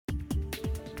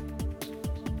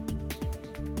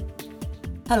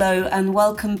Hello and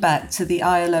welcome back to the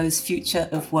ILO's Future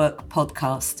of Work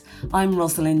podcast. I'm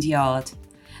Rosalind Yard.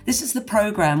 This is the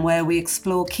programme where we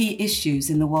explore key issues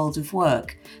in the world of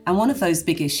work, and one of those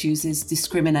big issues is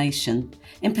discrimination,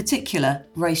 in particular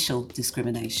racial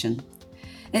discrimination.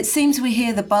 It seems we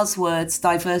hear the buzzwords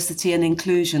diversity and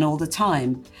inclusion all the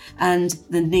time, and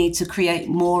the need to create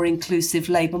more inclusive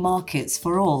labour markets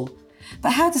for all.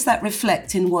 But how does that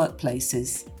reflect in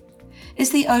workplaces? Is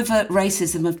the overt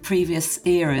racism of previous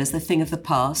eras a thing of the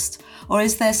past, or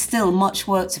is there still much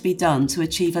work to be done to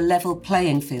achieve a level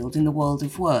playing field in the world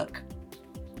of work?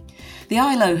 The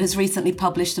ILO has recently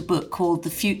published a book called The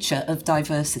Future of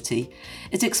Diversity.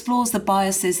 It explores the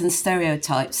biases and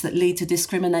stereotypes that lead to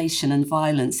discrimination and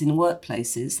violence in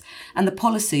workplaces and the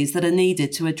policies that are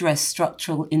needed to address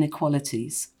structural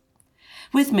inequalities.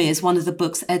 With me is one of the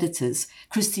book's editors,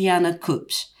 Christiana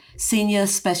Kupsch, Senior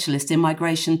Specialist in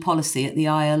Migration Policy at the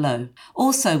ILO.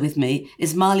 Also with me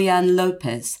is Marianne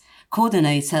Lopez,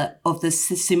 Coordinator of the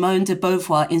Simone de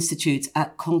Beauvoir Institute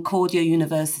at Concordia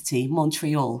University,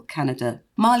 Montreal, Canada.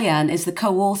 Marianne is the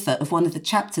co-author of one of the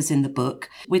chapters in the book,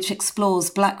 which explores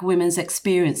Black women's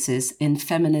experiences in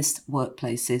feminist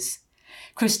workplaces.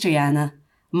 Christiana,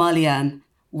 Marianne,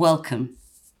 welcome.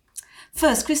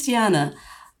 First, Christiana,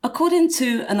 according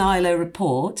to an ILO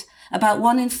report, about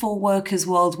 1 in 4 workers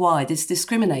worldwide is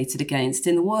discriminated against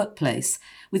in the workplace,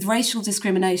 with racial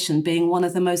discrimination being one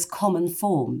of the most common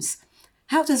forms.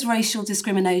 How does racial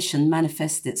discrimination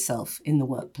manifest itself in the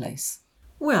workplace?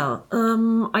 Well,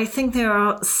 I think there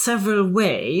are several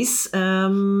ways. There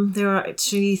are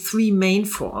actually 3 main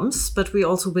forms, but we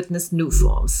also witness new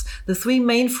forms. The 3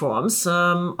 main forms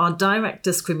are direct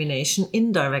discrimination,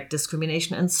 indirect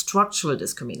discrimination, and structural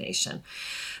discrimination.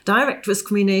 Direct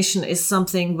discrimination is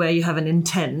something where you have an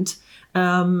intent,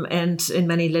 and in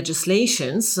many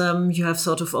legislations, you have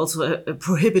sort of also a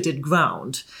prohibited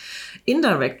ground.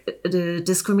 Indirect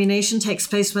discrimination takes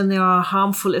place when there are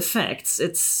harmful effects.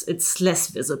 It's less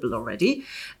visible already.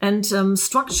 And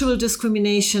structural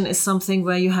discrimination is something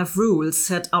where you have rules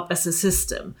set up as a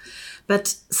system.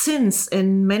 But since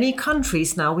in many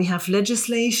countries now we have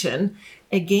legislation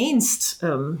against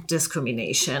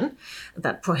discrimination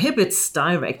that prohibits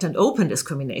direct and open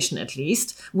discrimination, at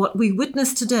least, what we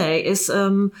witness today is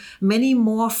many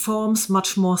more forms,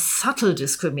 much more subtle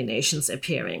discriminations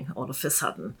appearing all of a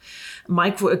sudden.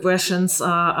 Microaggressions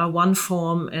are one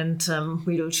form, and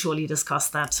we will surely discuss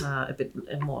that a bit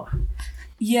more.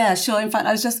 Yeah, sure. In fact,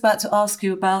 I was just about to ask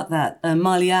you about that,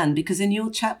 Marianne, because in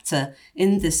your chapter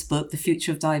in this book, The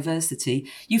Future of Diversity,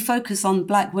 you focus on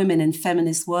Black women in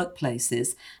feminist workplaces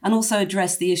and also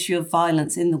address the issue of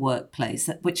violence in the workplace,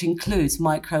 which includes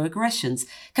microaggressions.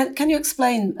 Can you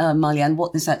explain, Marianne,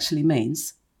 what this actually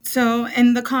means? So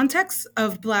in the context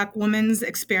of Black women's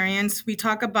experience, we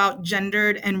talk about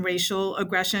gendered and racial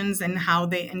aggressions and how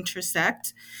they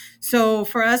intersect. So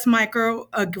for us,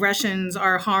 microaggressions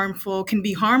can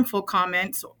be harmful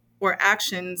comments or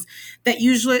actions that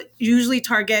usually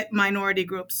target minority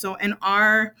groups. So in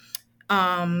our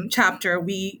chapter,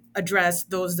 we address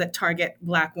those that target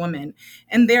Black women.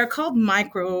 And they're called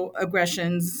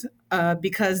microaggressions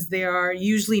because they are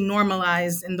usually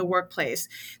normalized in the workplace.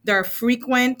 They're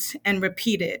frequent and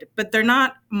repeated, but they're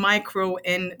not micro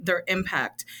in their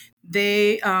impact.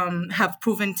 They have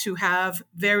proven to have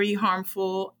very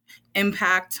harmful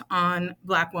impact on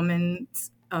Black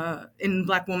women's in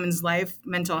Black women's life,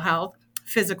 mental health,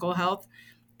 physical health,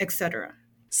 etc.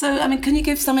 So, can you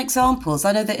give some examples?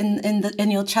 I know that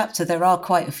in your chapter there are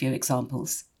quite a few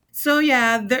examples. So,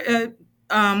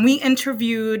 we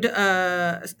interviewed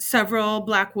several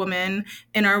Black women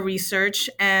in our research,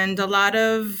 and a lot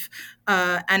of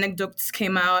anecdotes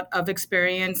came out of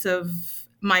experience of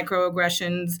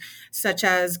microaggressions, such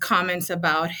as comments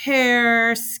about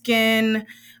hair, skin,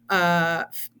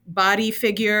 body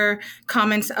figure,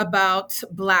 comments about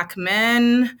Black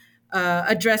men,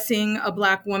 addressing a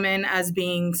Black woman as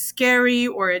being scary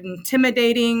or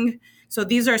intimidating. So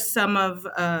these are some of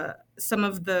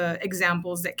the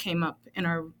examples that came up in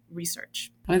our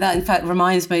research. That in fact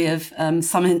reminds me of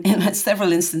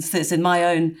several instances in my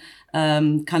own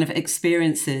kind of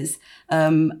experiences.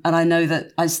 And I know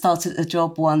that I started a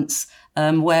job once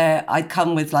where I'd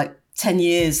come with like 10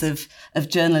 years of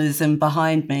journalism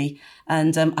behind me.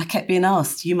 And I kept being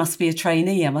asked, you must be a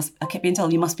trainee. I kept being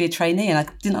told you must be a trainee. And I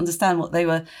didn't understand what they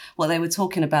were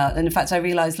talking about. And in fact, I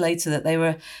realized later that they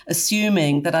were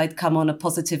assuming that I'd come on a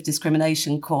positive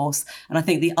discrimination course. And I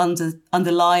think the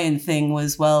underlying thing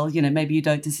was, well, maybe you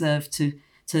don't deserve to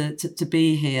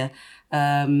be here.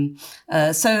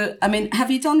 So, I mean, have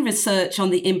you done research on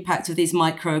the impact of these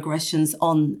microaggressions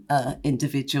on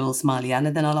individuals, Marliane?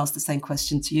 And then I'll ask the same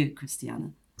question to you,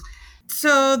 Christiana.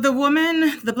 So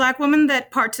the Black woman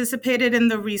that participated in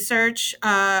the research,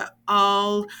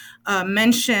 all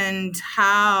mentioned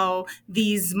how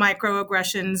these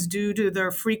microaggressions, due to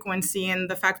their frequency and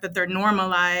the fact that they're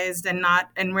normalized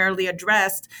and rarely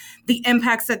addressed, the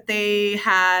impacts that they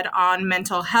had on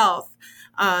mental health,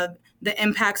 the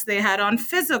impacts they had on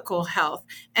physical health,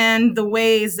 and the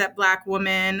ways that Black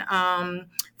women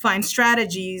find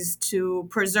strategies to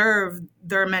preserve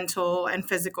their mental and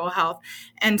physical health.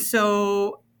 And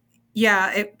so,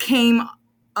 yeah, it came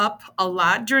up a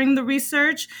lot during the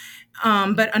research.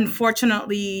 But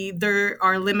unfortunately, there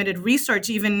are limited resources,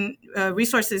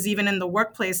 even in the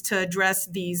workplace, to address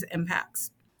these impacts.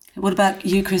 What about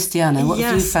you, Christiana? What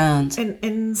have you found?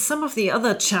 In some of the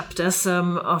other chapters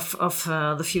of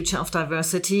The Future of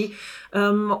Diversity,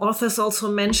 authors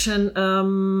also mention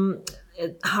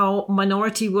how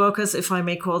minority workers, if I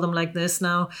may call them like this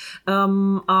now,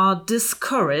 are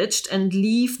discouraged and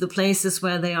leave the places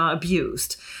where they are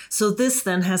abused. So this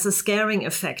then has a scaring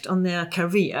effect on their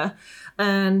career.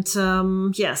 And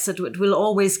yes, it will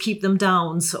always keep them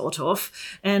down, sort of.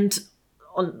 And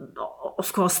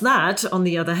of course, that, on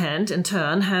the other hand, in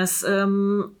turn, has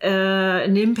an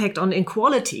impact on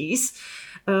inequalities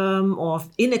or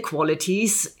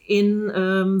inequalities in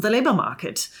the labor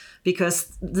market,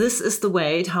 because this is the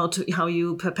way how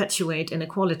you perpetuate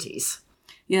inequalities.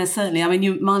 Yeah, certainly. I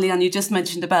mean, Marliane, you just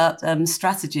mentioned about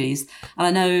strategies. And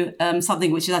I know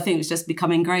something which I think is just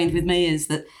become ingrained with me is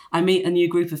that I meet a new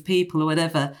group of people or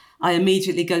whatever, I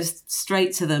immediately go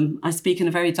straight to them. I speak in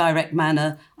a very direct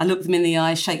manner. I look them in the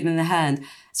eye, shake their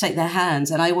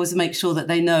hands. And I always make sure that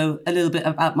they know a little bit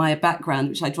about my background,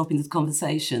 which I drop into the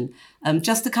conversation,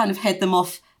 just to kind of head them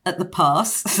off at the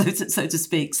pass, so to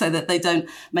speak, so that they don't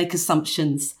make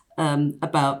assumptions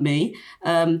about me,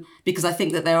 because I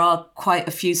think that there are quite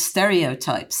a few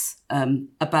stereotypes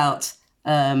about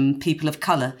people of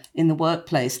colour in the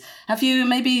workplace. Have you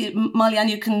maybe, Marliane,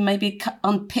 you can maybe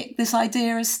unpick this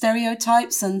idea of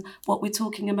stereotypes and what we're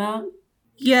talking about?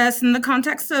 Yes, in the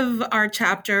context of our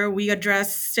chapter, we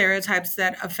address stereotypes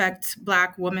that affect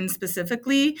Black women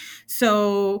specifically.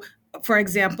 So, for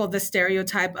example, the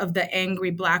stereotype of the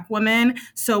angry Black woman.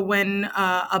 So when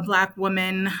a Black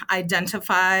woman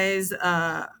identifies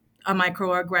a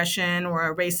microaggression or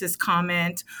a racist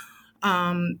comment,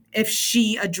 if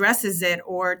she addresses it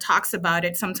or talks about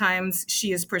it, sometimes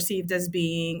she is perceived as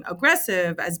being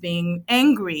aggressive, as being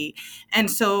angry. And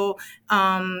so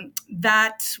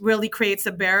that really creates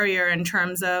a barrier in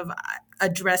terms of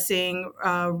addressing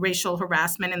racial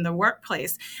harassment in the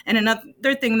workplace. And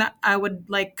another thing that I would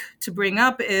like to bring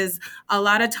up is a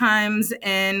lot of times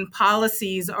in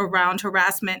policies around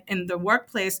harassment in the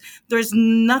workplace, there's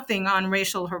nothing on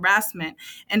racial harassment.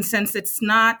 And since it's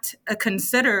not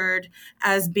considered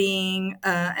as being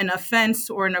an offense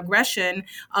or an aggression,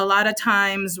 a lot of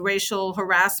times racial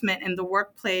harassment in the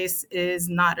workplace is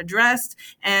not addressed.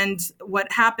 And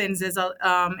what happens is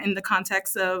in the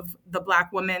context of the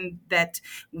Black women that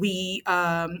we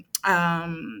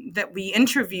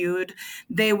interviewed,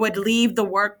 they would leave the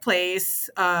workplace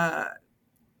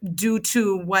due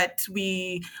to what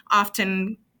we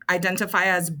often identify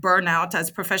as burnout, as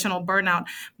professional burnout.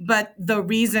 But the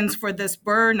reasons for this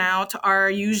burnout are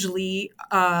usually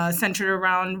centered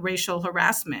around racial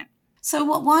harassment. So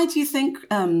why do you think,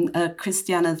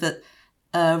 Christiana, that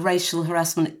racial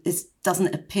harassment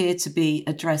doesn't appear to be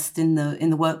addressed in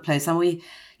the workplace? And we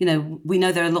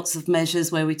know there are lots of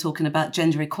measures where we're talking about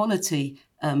gender equality,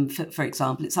 for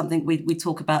example. It's something we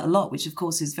talk about a lot, which of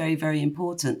course is very, very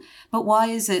important. But why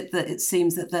is it that it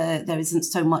seems that there isn't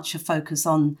so much a focus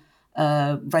on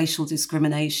racial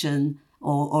discrimination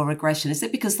or aggression? Is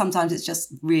it because sometimes it's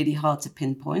just really hard to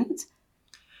pinpoint?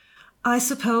 I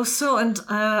suppose so. And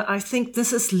I think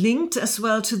this is linked as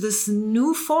well to this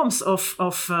new forms of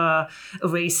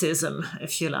racism,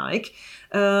 if you like.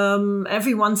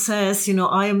 Everyone says,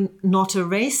 I am not a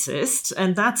racist.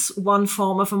 And that's one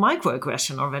form of a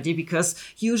microaggression already, because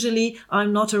usually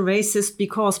I'm not a racist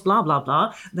because blah, blah,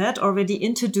 blah. That already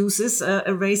introduces a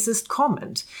racist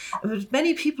comment. But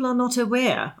many people are not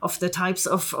aware of the types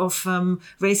of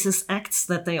racist acts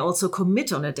that they also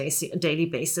commit on a daily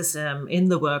basis in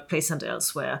the workplace and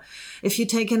elsewhere. If you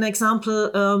take an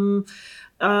example,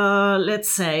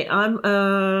 let's say I'm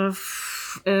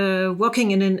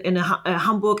working in a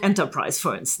Hamburg enterprise,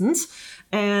 for instance,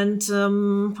 and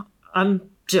I'm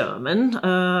German.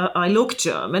 I look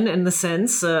German in the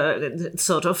sense,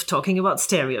 sort of talking about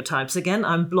stereotypes again.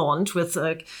 I'm blonde with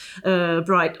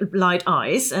bright light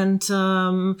eyes, and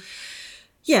I'm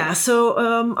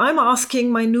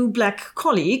asking my new black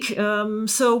colleague,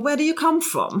 so where do you come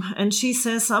from? And she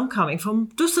says, I'm coming from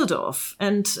Düsseldorf.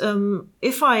 And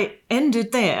if I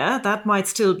ended there, that might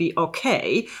still be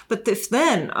okay. But if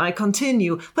then I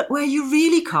continue, but where you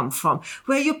really come from,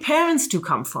 where your parents do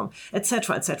come from,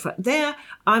 etc., etc. There,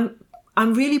 I'm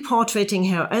really portraying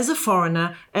her as a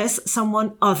foreigner, as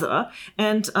someone other,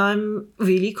 and I'm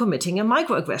really committing a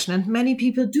microaggression. And many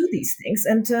people do these things,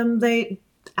 and they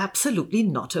absolutely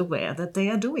not aware that they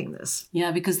are doing this.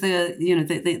 Yeah, because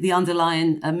the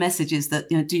underlying message is that,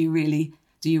 do you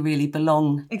really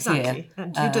belong exactly here?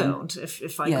 And you don't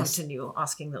if I continue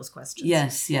asking those questions.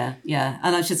 Yes, yeah.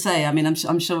 And I should say, I mean,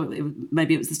 I'm sure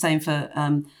maybe it was the same for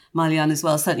Marianne as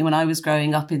well. Certainly when I was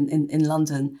growing up in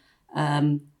London,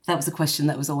 that was a question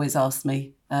that was always asked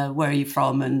me. Where are you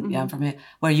from? And I'm from here.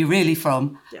 Where are you really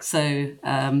from? Yeah. So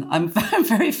I'm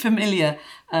very familiar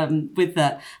with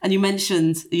that. And you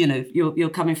mentioned, you're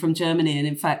coming from Germany, and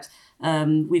in fact,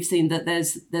 we've seen that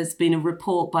there's been a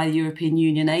report by the European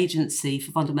Union Agency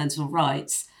for Fundamental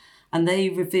Rights, and they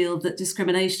revealed that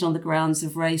discrimination on the grounds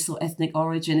of race or ethnic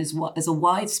origin is a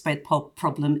widespread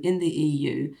problem in the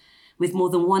EU, with more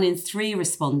than 1 in 3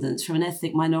 respondents from an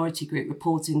ethnic minority group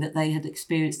reporting that they had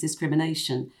experienced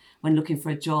discrimination when looking for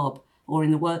a job or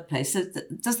in the workplace. So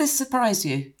does this surprise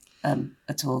you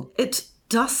at all? It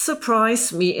does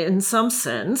surprise me in some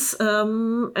sense,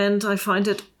 and I find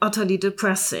it utterly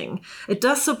depressing. It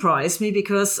does surprise me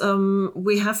because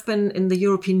we have been in the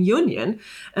European Union,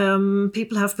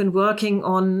 people have been working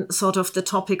on sort of the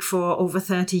topic for over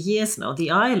 30 years now. The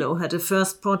ILO had a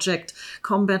first project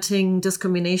combating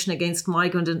discrimination against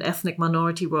migrant and ethnic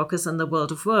minority workers in the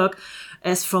world of work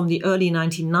as from the early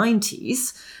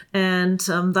 1990s. And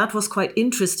that was quite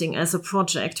interesting as a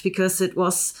project because it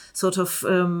was sort of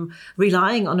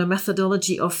relying on a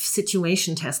methodology of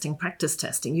situation testing, practice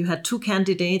testing. You had 2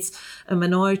 candidates, a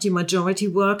minority-majority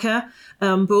worker,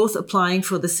 both applying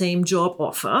for the same job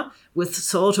offer with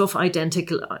sort of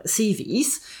identical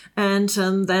CVs. And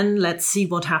then let's see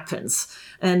what happens.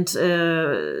 And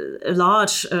a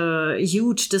large,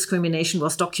 huge discrimination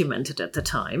was documented at the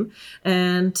time.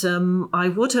 And I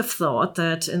would have thought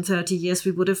that in 30 years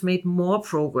we would have made more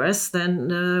progress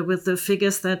than with the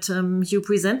figures that you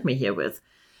present me here with.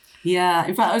 Yeah,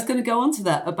 in fact, I was going to go on to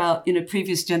that about,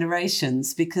 previous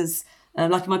generations, because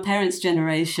like my parents'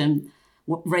 generation,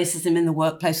 racism in the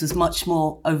workplace was much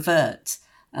more overt.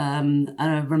 And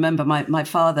I remember my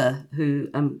father, who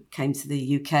came to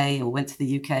the UK or went to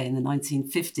the UK in the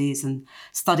 1950s and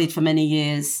studied for many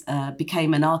years,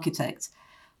 became an architect,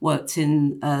 worked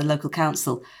in local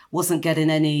council, wasn't getting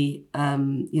any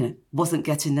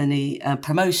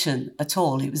promotion at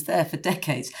all. He was there for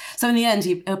decades. So in the end,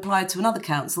 he applied to another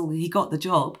council. He got the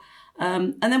job.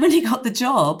 And then when he got the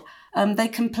job, they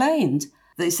complained.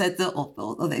 They said that,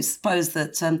 or they supposed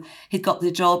that he'd got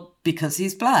the job because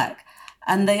he's black.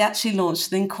 And they actually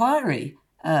launched an inquiry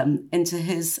into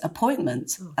his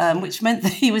appointment, which meant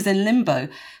that he was in limbo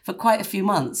for quite a few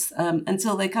months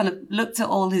until they kind of looked at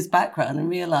all his background and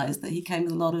realised that he came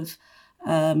with a lot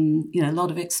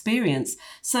of experience.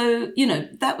 So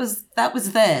that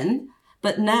was then,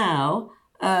 but now,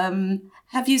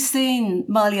 have you seen,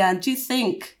 Marlianne? Do you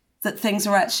think that things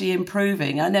are actually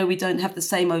improving? I know we don't have the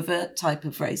same overt type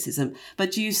of racism,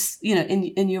 but do you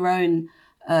in your own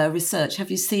research, have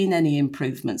you seen any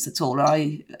improvements at all? Or are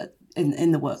you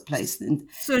in the workplace?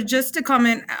 So just to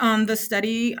comment on the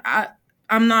study,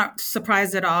 I'm not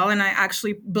surprised at all. And I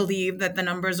actually believe that the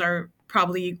numbers are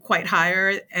probably quite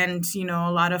higher. And,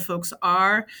 a lot of folks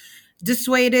are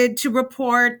dissuaded to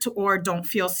report or don't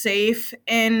feel safe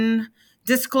in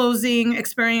disclosing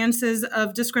experiences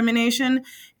of discrimination.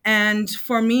 And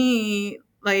for me,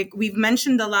 like we've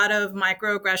mentioned a lot of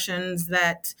microaggressions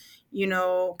that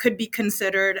could be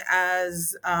considered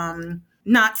as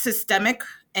not systemic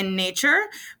in nature,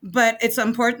 but it's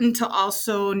important to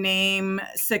also name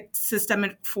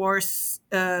systemic forms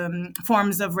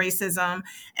of racism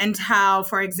and how,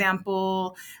 for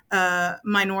example,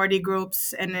 minority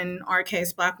groups, and in our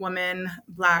case, Black women,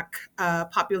 Black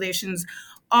populations,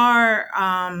 are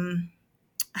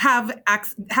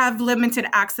have limited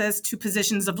access to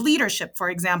positions of leadership, for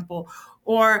example,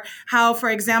 or how, for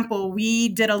example, we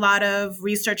did a lot of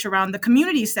research around the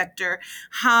community sector,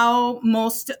 how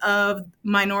most of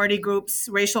minority groups,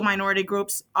 racial minority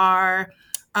groups, are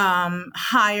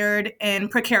hired in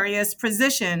precarious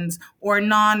positions or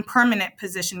non-permanent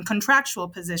position, contractual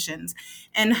positions,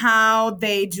 and how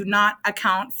they do not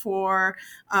account for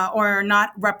or are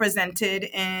not represented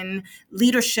in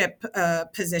leadership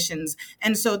positions.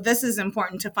 And so this is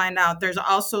important to find out. There's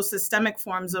also systemic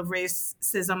forms of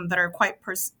racism that are quite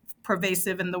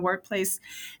pervasive in the workplace,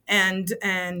 and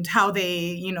how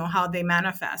they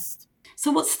manifest.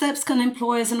 So what steps can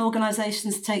employers and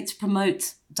organizations take to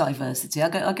promote diversity?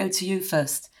 I'll go to you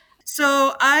first.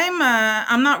 So I'm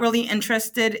not really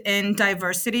interested in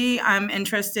diversity. I'm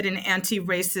interested in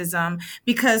anti-racism,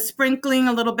 because sprinkling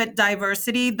a little bit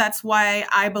diversity, that's why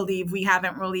I believe we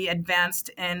haven't really advanced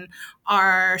in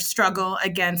our struggle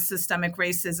against systemic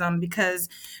racism, because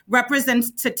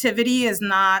representativity is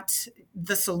not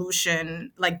the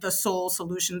solution, like the sole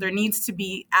solution. There needs to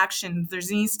be action. There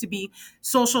needs to be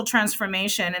social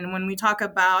transformation. And when we talk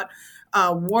about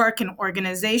work and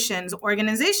organizations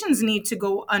need to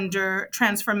go under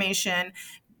transformation,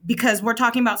 because we're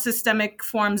talking about systemic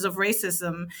forms of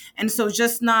racism. And so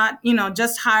just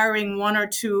hiring one or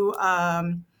two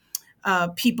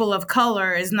people of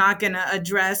color is not going to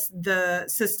address the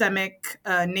systemic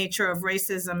nature of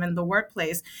racism in the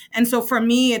workplace. And so for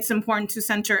me, it's important to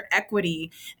center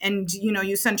equity. And,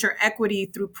 you center equity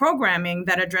through programming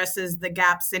that addresses the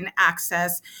gaps in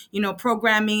access,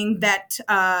 programming that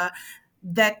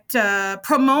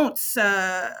promotes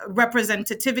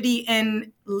representativity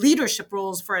in leadership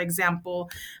roles, for example,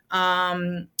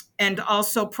 and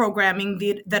also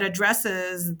programming that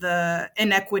addresses the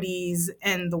inequities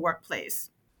in the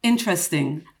workplace.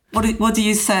 Interesting. What do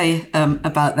you say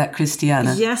about that,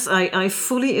 Christiana? Yes, I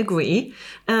fully agree.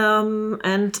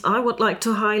 And I would like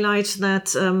to highlight that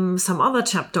some other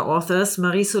chapter authors,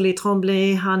 Marie-Soleil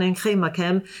Tremblay, Hanen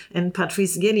Kremakem, and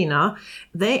Patrice Guélina,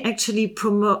 they actually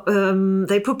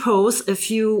propose a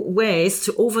few ways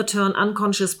to overturn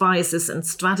unconscious biases and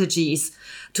strategies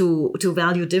to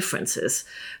value differences.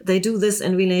 They do this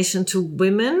in relation to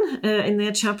women in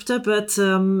their chapter, but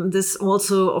this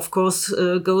also, of course,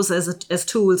 goes as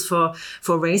tools for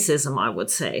racism, I would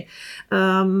say.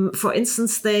 For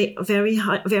instance, they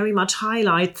very much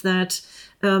highlight that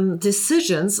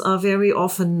decisions are very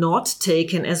often not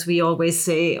taken, as we always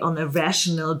say, on a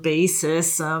rational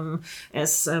basis,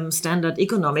 as standard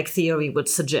economic theory would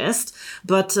suggest.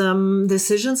 But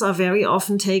decisions are very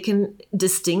often taken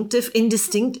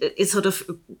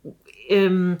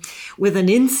with an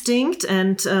instinct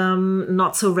and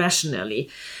not so rationally.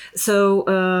 So,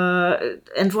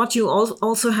 and what you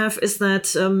also have is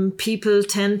that people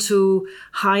tend to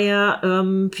hire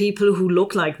people who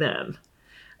look like them,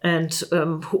 and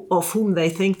of whom they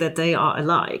think that they are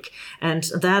alike. And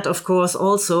that, of course,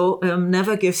 also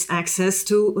never gives access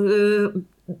to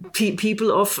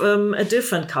people of a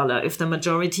different color. If the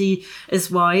majority is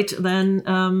white, then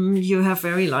you have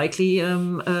very likely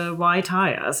white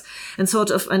hires. And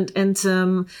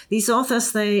these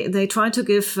authors, they try to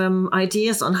give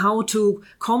ideas on how to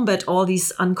combat all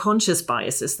these unconscious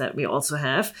biases that we also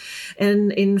have.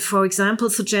 And in, for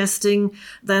example, suggesting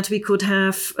that we could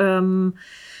have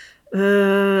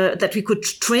that we could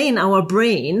train our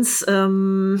brains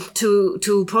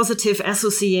to positive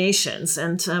associations,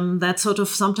 and that sort of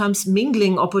sometimes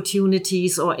mingling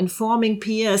opportunities or informing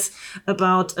peers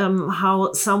about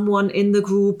how someone in the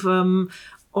group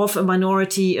of a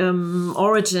minority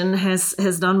origin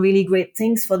has done really great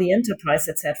things for the enterprise,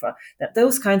 etc. That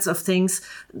those kinds of things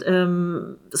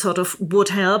sort of would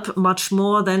help much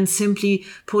more than simply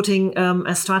putting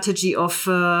a strategy of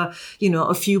a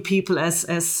few people,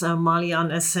 as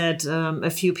Marianne has said, a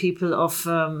few people of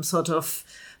sort of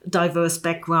diverse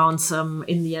backgrounds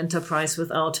in the enterprise,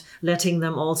 without letting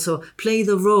them also play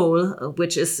the role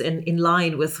which is in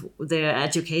line with their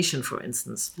education, for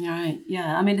instance. Right.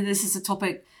 Yeah. I mean, this is a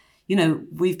topic,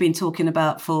 we've been talking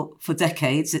about for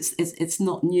decades. It's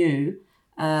not new.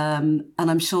 And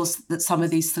I'm sure that some of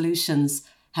these solutions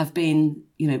have been,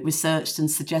 researched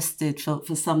and suggested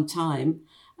for some time.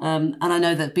 And I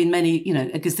know there have been many,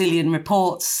 a gazillion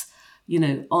reports,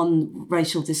 on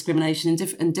racial discrimination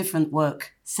in different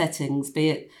work settings, be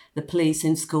it the police,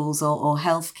 in schools, or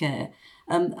healthcare.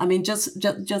 I mean,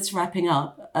 just wrapping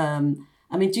up. I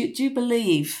mean, do you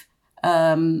believe?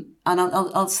 And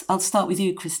I'll start with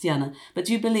you, Christiana. But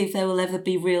do you believe there will ever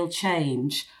be real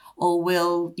change? Or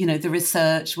will, the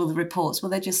research, will the reports, will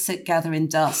they just gather in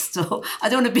dust? Or I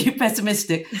don't want to be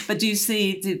pessimistic, but do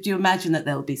you imagine that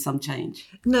there will be some change?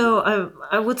 No,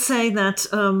 I would say that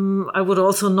I would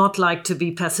also not like to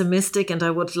be pessimistic, and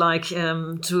I would like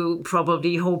to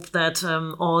probably hope that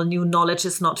all new knowledge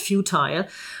is not futile.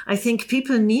 I think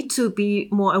people need to be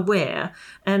more aware,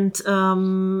 and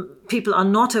people are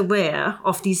not aware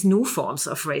of these new forms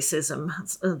of racism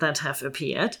that have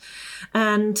appeared.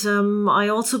 And I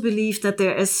also believe that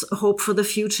there is hope for the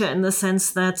future in the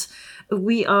sense that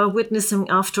we are witnessing,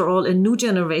 after all, a new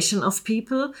generation of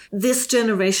people. This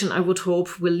generation, I would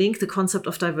hope, will link the concept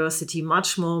of diversity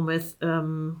much more with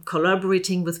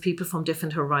collaborating with people from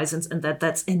different horizons, and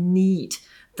that's a need,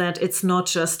 that it's not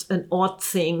just an odd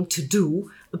thing to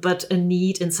do, but a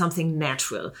need in something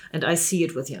natural. And I see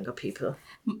it with younger people.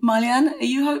 Marliane, are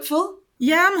you hopeful?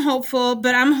 Yeah, I'm hopeful,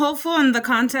 but I'm hopeful in the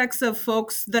context of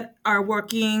folks that are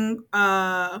working,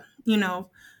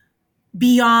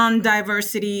 beyond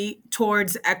diversity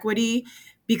towards equity.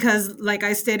 Because like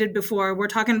I stated before, we're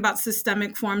talking about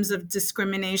systemic forms of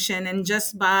discrimination. And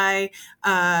just by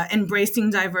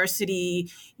embracing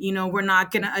diversity, we're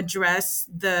not going to address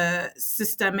the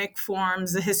systemic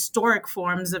forms, the historic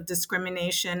forms of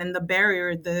discrimination and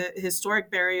the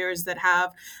historic barriers that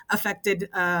have affected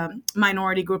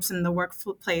minority groups in the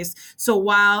workplace. So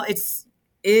while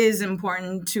is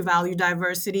important to value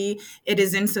diversity, it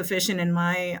is insufficient in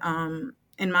my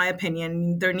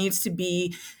opinion. There needs to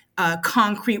be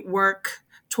concrete work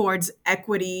towards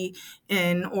equity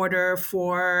in order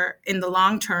for, in the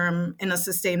long term, in a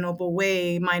sustainable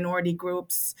way, minority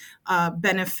groups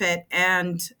benefit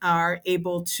and are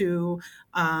able to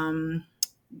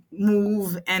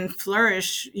move and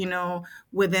flourish,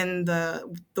 within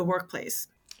the workplace.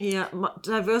 Yeah,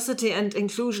 diversity and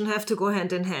inclusion have to go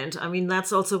hand in hand. I mean,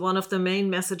 that's also one of the main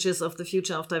messages of the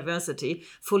future of diversity.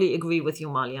 Fully agree with you,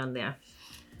 Marliane, there.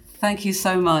 Thank you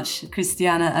so much,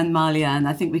 Christiana and Marliane.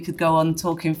 I think we could go on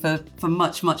talking for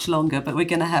much, much longer, but we're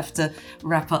going to have to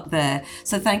wrap up there.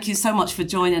 So thank you so much for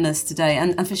joining us today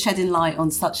and for shedding light on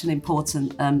such an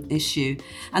important issue.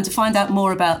 And to find out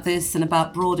more about this and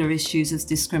about broader issues of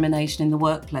discrimination in the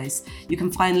workplace, you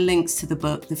can find links to the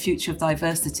book, The Future of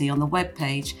Diversity, on the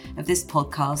webpage of this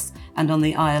podcast and on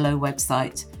the ILO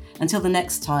website. Until the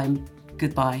next time,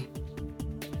 goodbye.